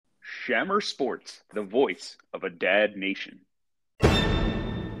Shammer Sports, the voice of a dad nation.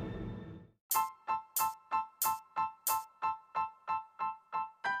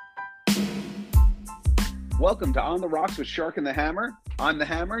 Welcome to On the Rocks with Shark and the Hammer. I'm the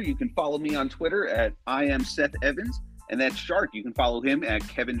Hammer. You can follow me on Twitter at I am Seth Evans, and that's Shark. You can follow him at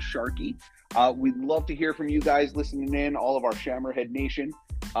Kevin Sharkey. We'd love to hear from you guys listening in, all of our Shammerhead Nation.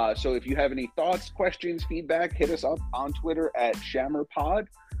 So if you have any thoughts, questions, feedback, hit us up on Twitter at ShammerPod.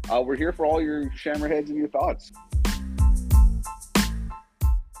 We're here for all your Shammerheads and your thoughts.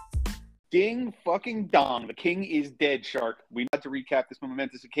 Ding fucking dong. The king is dead, Shark. We need to recap this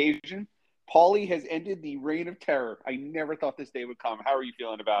momentous occasion. Paulie has ended the reign of terror. I never thought this day would come. How are you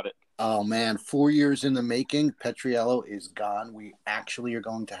feeling about it? Oh, man. 4 years in the making. Petriello is gone. We actually are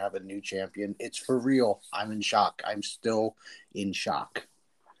going to have a new champion. It's for real. I'm in shock. I'm still in shock.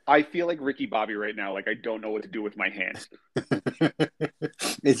 I feel like Ricky Bobby right now. Like, I don't know what to do with my hands.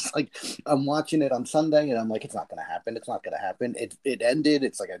 It's like I'm watching it on Sunday, and I'm like, it's not going to happen. It's not going to happen. It ended.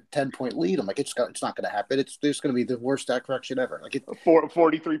 It's like a 10-point lead. I'm like, it's not going to happen. There's going to be the worst stat correction ever. Like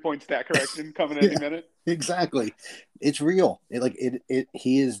 43-point stat correction coming any minute. Exactly. It's real.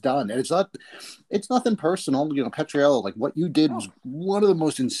 He is done, and it's nothing personal. You know, Petriello, like what you did was one of the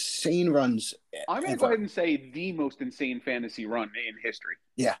most insane runs. I'm going to go ahead and say the most insane fantasy run in history.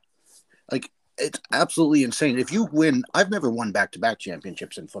 Yeah. Like, it's absolutely insane. If you win, I've never won back-to-back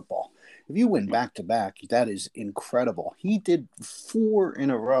championships in football. If you win back-to-back, that is incredible. He did 4 in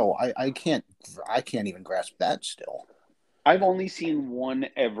a row. I can't even grasp that still. I've only seen one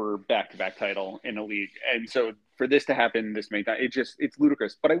ever back-to-back title in a league. And so for this to happen this many times, it's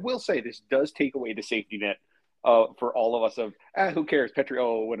ludicrous. But I will say this does take away the safety net for all of us of, who cares?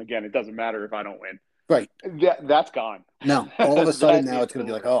 Petriello will win again. It doesn't matter if I don't win. Right. That's gone. No, all of a sudden now it's going to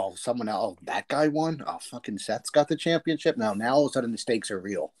be like, oh, someone else, that guy won? Oh, fucking Seth's got the championship. Now all of a sudden the stakes are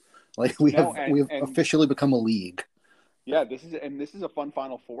real. Like we have officially become a league. Yeah, this is a fun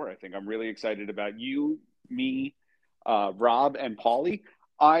Final Four, I think. I'm really excited about you, me, Rob, and Paulie.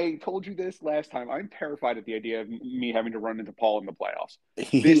 I told you this last time. I'm terrified at the idea of me having to run into Paul in the playoffs.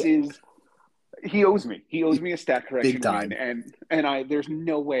 He owes me. He owes me a stat correction Big time. win, and there's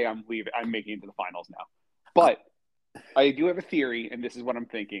no way I'm making it to the finals now. But I do have a theory, and this is what I'm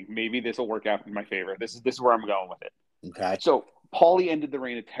thinking. Maybe this will work out in my favor. This is where I'm going with it. Okay. So Paulie ended the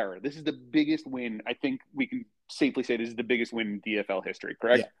reign of terror. This is the biggest win. I think we can safely say this is the biggest win in DFL history,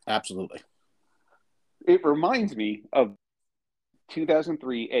 correct? Yeah, absolutely. It reminds me of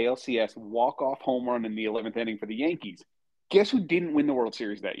 2003 ALCS walk-off home run in the 11th inning for the Yankees. Guess who didn't win the World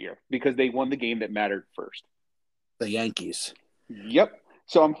Series that year? Because they won the game that mattered first. The Yankees. Yep.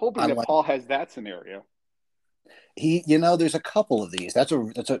 So I'm hoping that Paul has that scenario. There's a couple of these. That's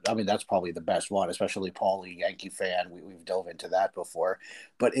probably the best one, especially Paulie, Yankee fan. We've dove into that before.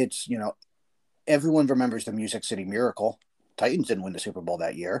 But it's, everyone remembers the Music City Miracle. Titans didn't win the Super Bowl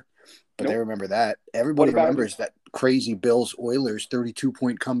that year, but They remember that. Everybody remembers that crazy Bills-Oilers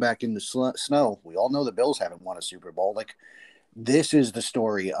 32-point comeback in the snow. We all know the Bills haven't won a Super Bowl. Like, this is the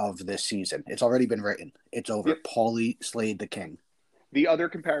story of this season. It's already been written. It's over. Yep. Paulie slayed the king. The other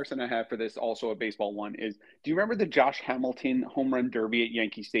comparison I have for this, also a baseball one, is do you remember the Josh Hamilton home run derby at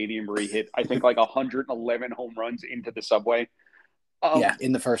Yankee Stadium where he hit, I think, like 111 home runs into the subway?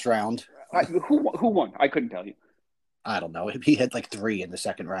 In the first round. Who won? I couldn't tell you. I don't know. He had like 3 in the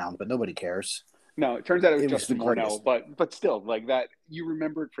second round, but nobody cares. No, it turns out it was Justin Morneau, but still, like that, you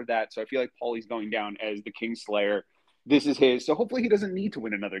remembered for that. So I feel like Paulie's going down as the King Slayer. This is his. So hopefully he doesn't need to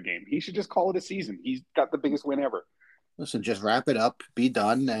win another game. He should just call it a season. He's got the biggest win ever. Listen, just wrap it up, be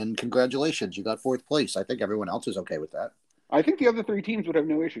done, and congratulations. You got 4th place. I think everyone else is okay with that. I think the other 3 teams would have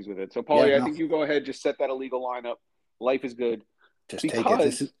no issues with it. So, Paulie, I think you go ahead, just set that illegal lineup. Life is good. Just take it.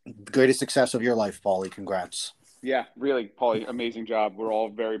 This is the greatest success of your life, Paulie. Congrats. Yeah, really, Paulie, amazing job. We're all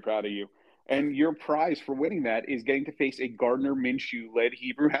very proud of you. And your prize for winning that is getting to face a Gardner Minshew-led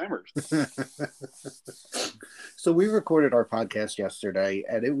Hebrew Hammers. So we recorded our podcast yesterday,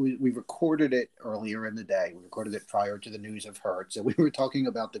 and we recorded it earlier in the day. We recorded it prior to the news of Hurts, and we were talking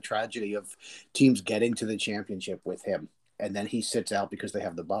about the tragedy of teams getting to the championship with him, and then he sits out because they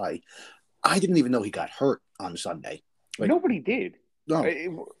have the bye. I didn't even know he got hurt on Sunday. Nobody did. No.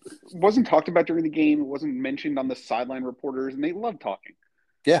 It wasn't talked about during the game. It wasn't mentioned on the sideline reporters, and they love talking.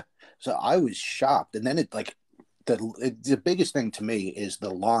 Yeah. So I was shocked. And then the biggest thing to me is the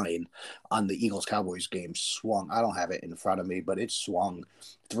line on the Eagles-Cowboys game swung. I don't have it in front of me, but it swung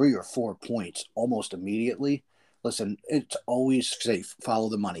 3 or 4 points almost immediately. Listen, it's always safe. Follow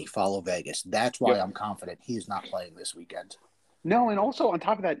the money. Follow Vegas. That's why I'm confident he's not playing this weekend. No, and also on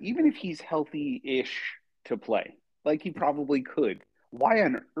top of that, even if he's healthy-ish to play, like he probably could, Why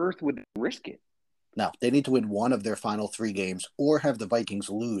on earth would they risk it? No, they need to win one of their final 3 games or have the Vikings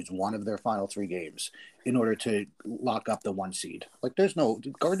lose one of their final 3 games in order to lock up the 1 seed. Like, there's no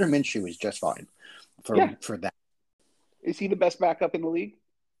Gardner Minshew is just fine Yeah. for that. Is he the best backup in the league?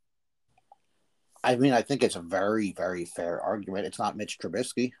 I mean, I think it's a very, very fair argument. It's not Mitch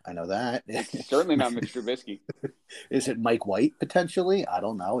Trubisky. I know that. It's certainly not Mitch Trubisky. Is it Mike White potentially? I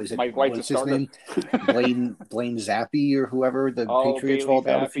don't know. Is it Mike White's what's a his starter. name? Blaine Zappi or whoever the Patriots Bailey rolled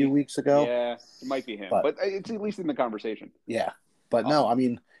out a few Zappi. weeks ago. Yeah, it might be him, but it's at least in the conversation. Yeah, but no, I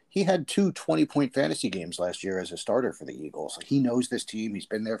mean, he had 2 20-point fantasy games last year as a starter for the Eagles. He knows this team. He's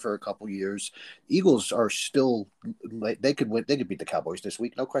been there for a couple years. Eagles are still they could win. They could beat the Cowboys this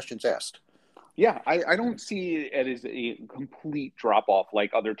week, no questions asked. Yeah, I don't see it as a complete drop off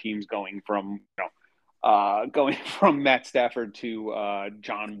like other teams going from Matt Stafford to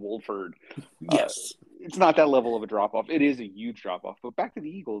John Wolford. Yes, it's not that level of a drop off. It is a huge drop off. But back to the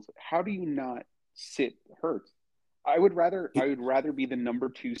Eagles, how do you not sit Hurts? I would rather be the number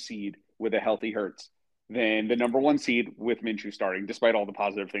 2 seed with a healthy Hurts than the number 1 seed with Minshew starting, despite all the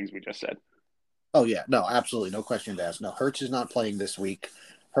positive things we just said. Oh yeah, no, absolutely, no question to ask. No, Hurts is not playing this week.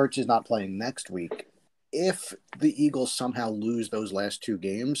 Hurts is not playing next week. If the Eagles somehow lose those last 2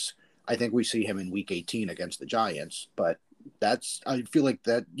 games, I think we see him in Week 18 against the Giants. But I feel like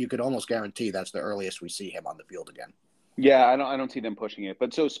that you could almost guarantee that's the earliest we see him on the field again. Yeah, I don't see them pushing it.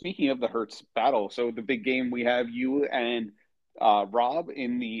 But so speaking of the Hurts battle, so the big game, we have you and Rob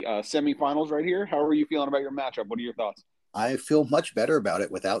in the semifinals right here. How are you feeling about your matchup? What are your thoughts? I feel much better about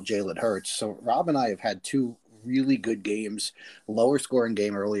it without Jalen Hurts. So Rob and I have had 2 really good games. Lower scoring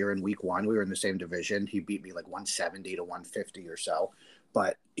game earlier in week 1. We were in the same division. He beat me like 170 to 150 or so.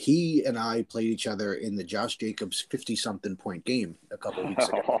 But he and I played each other in the Josh Jacobs 50-something point game a couple weeks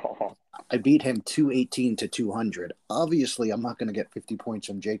ago. I beat him 218 to 200. Obviously, I'm not going to get 50 points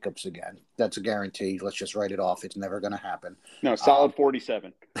from Jacobs again. That's a guarantee. Let's just write it off. It's never going to happen. No, solid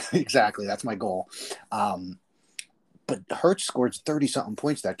 47. Exactly. That's my goal. But Hurts scored 30-something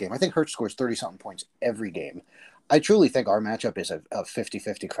points that game. I think Hurts scores 30-something points every game. I truly think our matchup is a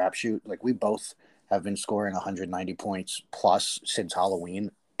 50-50 crapshoot. Like, we both have been scoring 190 points plus since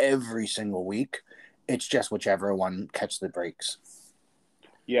Halloween every single week. It's just whichever one catches the breaks.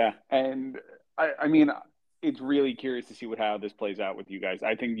 Yeah, and I mean, it's really curious to see how this plays out with you guys.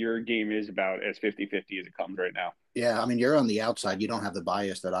 I think your game is about as 50-50 as it comes right now. Yeah, I mean, you're on the outside. You don't have the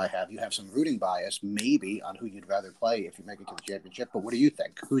bias that I have. You have some rooting bias, maybe, on who you'd rather play if you make it to the championship. But what do you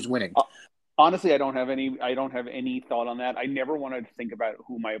think? Who's winning? Honestly, I don't have any thought on that. I never want to think about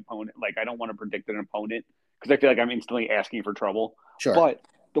who my opponent. Like, I don't want to predict an opponent because I feel like I'm instantly asking for trouble. Sure. But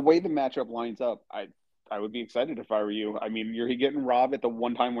the way the matchup lines up, I would be excited if I were you. I mean, you're getting Rob at the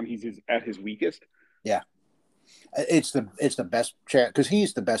one time when he's at his weakest. Yeah. It's the best chance because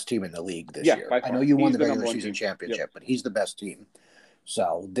he's the best team in the league this year. I know you won the regular season championship, but he's the best team.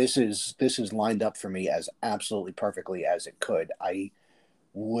 So this is lined up for me as absolutely perfectly as it could. I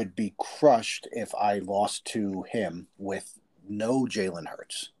would be crushed if I lost to him with no Jalen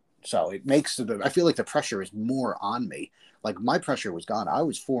Hurts. So it makes I feel like the pressure is more on me. Like, my pressure was gone. I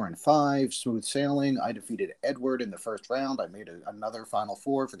was 4-5, smooth sailing. I defeated Edward in the first round. I made another Final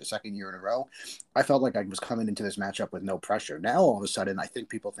Four for the second year in a row. I felt like I was coming into this matchup with no pressure. Now, all of a sudden, I think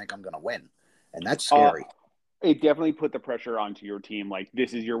people think I'm going to win, and that's scary. It definitely put the pressure onto your team. Like,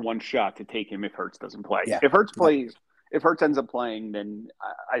 this is your one shot to take him if Hurts doesn't play. Yeah. If Hurts plays, if Hurts ends up playing, then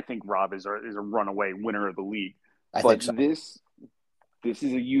I think Rob is a runaway winner of the league. I think so. This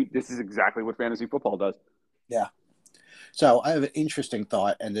is exactly what fantasy football does. Yeah. So I have an interesting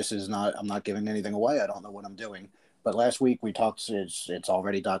thought, and I'm not giving anything away. I don't know what I'm doing. But last week we talked, it's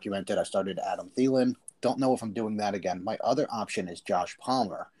already documented. I started Adam Thielen. Don't know if I'm doing that again. My other option is Josh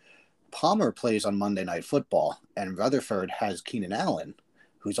Palmer. Palmer plays on Monday Night Football, and Rutherford has Keenan Allen,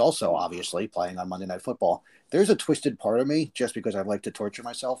 who's also obviously playing on Monday Night Football. There's a twisted part of me, just because I like to torture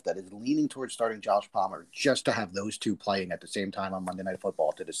myself, that is leaning towards starting Josh Palmer just to have those two playing at the same time on Monday Night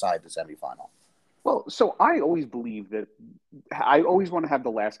Football to decide the semifinal. Well, so I always believe that I always want to have the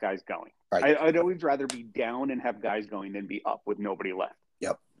last guys going. Right. I'd always rather be down and have guys going than be up with nobody left.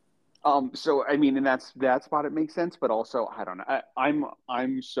 Yep. So I mean, in that spot, it makes sense, but also I don't know.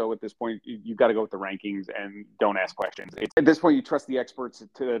 I'm so at this point, you've got to go with the rankings and don't ask questions. At this point, you trust the experts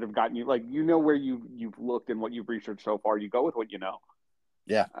that have gotten you. Like, you know where you've looked and what you've researched so far. You go with what you know.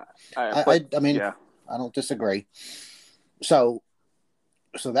 Yeah. I mean, yeah. I don't disagree. So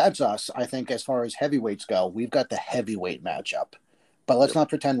that's us. I think as far as heavyweights go, we've got the heavyweight matchup. But let's not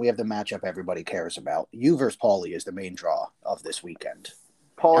pretend we have the matchup everybody cares about. You versus Paulie is the main draw of this weekend.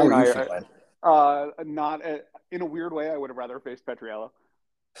 Paulie and I Not in a weird way. I would have rather faced Petriello.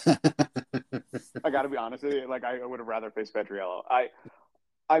 I got to be honest with you. Like, I would have rather faced Petriello.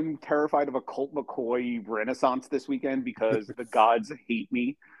 I'm terrified of a Colt McCoy renaissance this weekend because the gods hate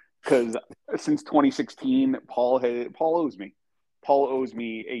me. Because since 2016, Paul owes me. Paul owes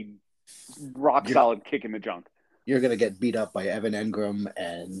me a rock solid kick in the junk. You're going to get beat up by Evan Engram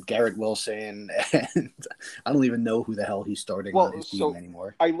and Garrett Wilson, and I don't even know who the hell he's starting on his team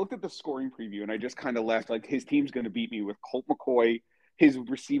anymore. I looked at the scoring preview, and I just kind of laughed. Like, his team's going to beat me with Colt McCoy, his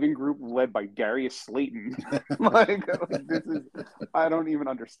receiving group led by Darius Slayton. This is, I don't even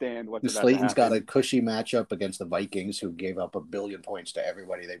understand what Slayton's got a cushy matchup against the Vikings, who gave up 1 billion points to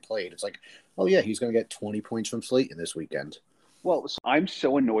everybody they played. It's like, oh yeah, he's going to get 20 points from Slayton this weekend. Well, I'm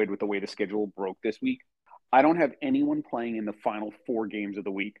so annoyed with the way the schedule broke this week. I don't have anyone playing in the final 4 games of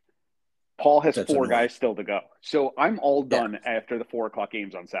the week. Paul has 4 guys still to go. So I'm all done after the 4:00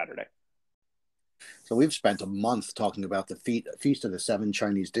 games on Saturday. So we've spent a month talking about the Feast of the 7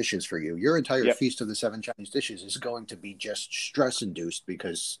 Chinese dishes for you. Your entire Feast of the 7 Chinese dishes is going to be just stress-induced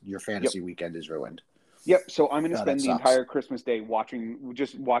because your fantasy weekend is ruined. Yep. So I'm going to spend the entire Christmas day watching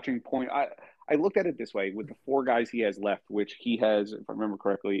point. I looked at it this way with the 4 guys he has left, which he has, if I remember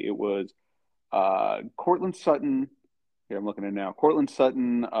correctly, it was Cortland Sutton. Here, I'm looking at it now. Cortland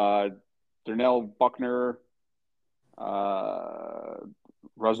Sutton, Darnell Buckner,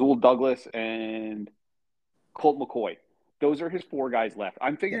 Rasul Douglas, and Colt McCoy. Those are his 4 guys left.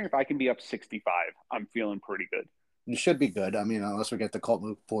 I'm figuring if I can be up 65, I'm feeling pretty good. You should be good. I mean, unless we get the Colt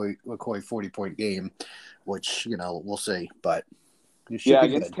McCoy 40-point game, which, we'll see. But you should be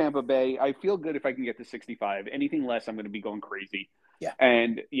against good. Tampa Bay, I feel good if I can get to 65. Anything less, I'm going to be going crazy. Yeah.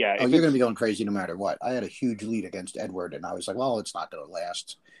 And you're going to be going crazy no matter what. I had a huge lead against Edward, and I was like, well, it's not going to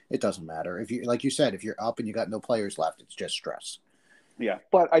last. It doesn't matter. If you, like you said, if you're up and you got no players left, it's just stress. Yeah.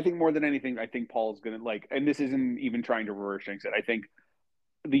 But I think more than anything, I think Paul's going to and this isn't even trying to reverse jinx it. I think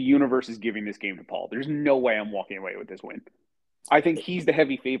the universe is giving this game to Paul. There's no way I'm walking away with this win. I think he's the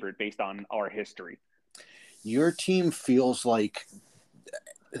heavy favorite based on our history. Your team feels like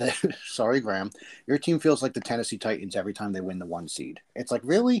sorry, Graham. Your team feels like the Tennessee Titans every time they win the 1 seed. It's like,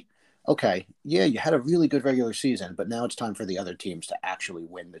 really? Okay, yeah, you had a really good regular season, but now it's time for the other teams to actually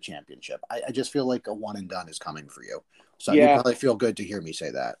win the championship. I just feel like a one and done is coming for you. So you probably feel good to hear me say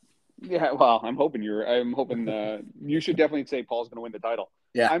that. Yeah, well, I'm hoping you should definitely say Paul's going to win the title.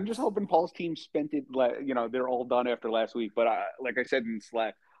 Yeah. I'm just hoping Paul's team spent it, they're all done after last week. But like I said in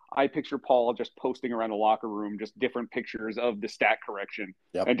Slack, I picture Paul just posting around the locker room, just different pictures of the stat correction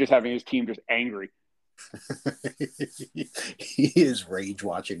and just having his team just angry. He is rage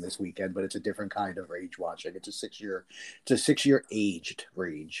watching this weekend, but it's a different kind of rage watching. It's a 6-year aged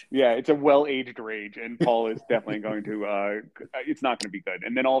rage. Yeah, it's a well-aged rage, and Paul is definitely going to it's not going to be good.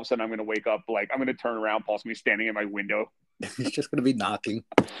 And then all of a sudden I'm going to wake up, I'm going to turn around, Paul's going to be standing at my window. He's just going to be knocking.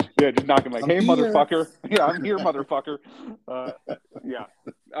 Yeah, just knocking like, hey, motherfucker. Yeah, I'm here, motherfucker. Yeah,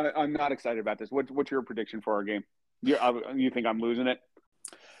 I'm not excited about this. What's your prediction for our game? You think I'm losing it?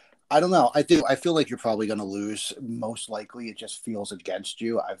 I don't know. I do. I feel like you're probably going to lose. Most likely, it just feels against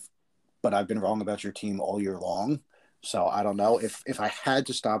you. But I've been wrong about your team all year long. So I don't know. If I had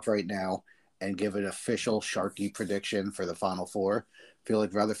to stop right now and give an official Sharky prediction for the Final Four, I feel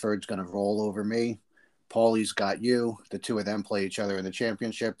like Rutherford's going to roll over me. Paulie's got you. The 2 of them play each other in the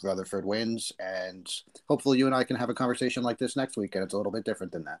championship. Rutherford wins. And hopefully you and I can have a conversation like this next week, and it's a little bit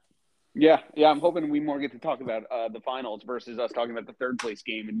different than that. Yeah. I'm hoping we more get to talk about the finals versus us talking about the 3rd place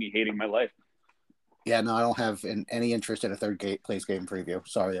game and me hating my life. Yeah, no, I don't have any interest in a 3rd place game preview.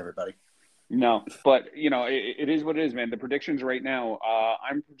 Sorry, everybody. No, but, it is what it is, man. The predictions right now,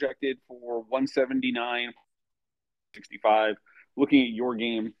 I'm projected for 179, 65. Looking at your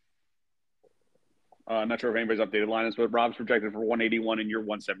game, not sure if anybody's updated lineups, but Rob's projected for 181 and you're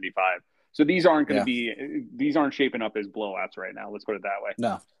 175. So these aren't going to these aren't shaping up as blowouts right now. Let's put it that way.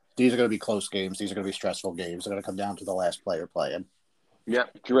 No, these are going to be close games. These are going to be stressful games. They're going to come down to the last player playing. Yeah,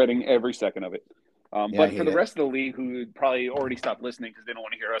 dreading every second of it. But for the rest of the league, who probably already stopped listening because they don't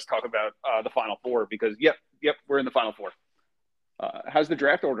want to hear us talk about the Final Four, because yep, we're in the Final Four. How's the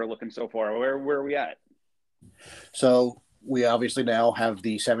draft order looking so far? Where are we at? So we obviously now have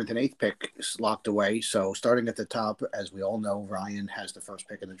the 7th and 8th pick locked away. So starting at the top, as we all know, Ryan has the 1st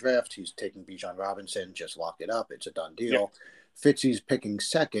pick in the draft. He's taking Bijan Robinson. Just locked it up. It's a done deal. Yep. Fitzy's picking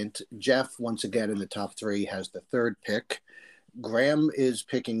 2nd. Jeff, once again in the top 3, has the 3rd pick. Graham is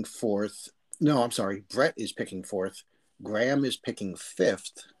picking 4th. No, I'm sorry. Brett is picking 4th. Graham is picking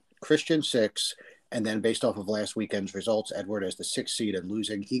 5th. Christian 6th. And then based off of last weekend's results, Edward as the 6th seed and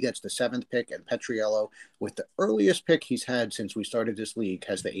losing, he gets the 7th pick. And Petriello, with the earliest pick he's had since we started this league,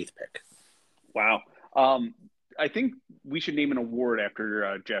 has the 8th pick. Wow. I think we should name an award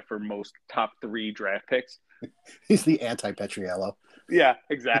after Jeff for most top 3 draft picks. He's the anti-Petriello. Yeah,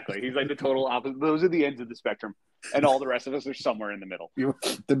 exactly. He's like the total opposite. Those are the ends of the spectrum, and all the rest of us are somewhere in the middle.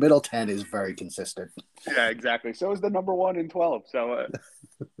 The middle 10 is very consistent. Yeah, exactly. So is the number 1 and 12. So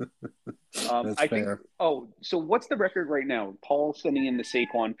That's I fair. think. Oh, so what's the record right now? Paul sending in the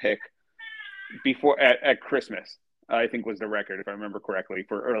Saquon pick before at Christmas. I think was the record, if I remember correctly,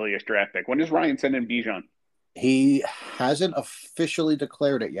 for earliest draft pick. When does Ryan send in Bijan? He hasn't officially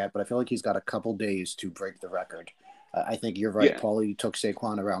declared it yet, but I feel like he's got a couple days to break the record. I think you're right. Yeah. Paulie took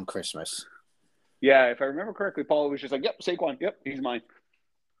Saquon around Christmas. Yeah, if I remember correctly, Paul was just like, "Yep, Saquon. Yep, he's mine."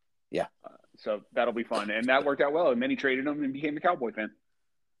 Yeah. So that'll be fun, and that worked out well. And then he traded him and became a Cowboy fan.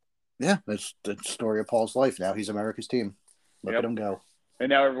 Yeah, that's the story of Paul's life. Now he's America's team. Look at him go. And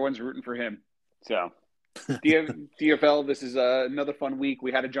now everyone's rooting for him. So, DFL, this is another fun week.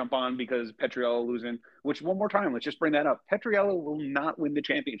 We had to jump on because Petriello losing, which one more time, let's just bring that up. Petriello will not win the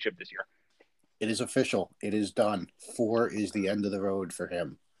championship this year. It is official. It is done. 4 is the end of the road for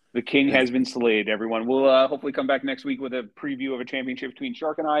him. The king has been slayed, everyone. We'll hopefully come back next week with a preview of a championship between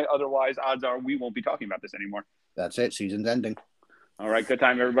Shark and I. Otherwise, odds are we won't be talking about this anymore. That's it. Season's ending. All right. Good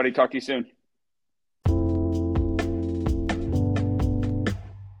time, everybody. Talk to you soon.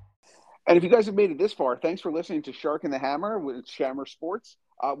 And if you guys have made it this far, thanks for listening to Shark and the Hammer with Shammer Sports.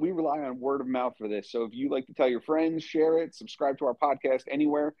 We rely on word of mouth for this. So if you like to tell your friends, share it, subscribe to our podcast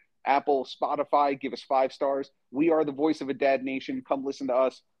anywhere, Apple, Spotify, give us 5 stars. We are the voice of a dad nation. Come listen to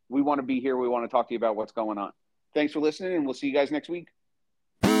us. We want to be here. We want to talk to you about what's going on. Thanks for listening, and we'll see you guys next week.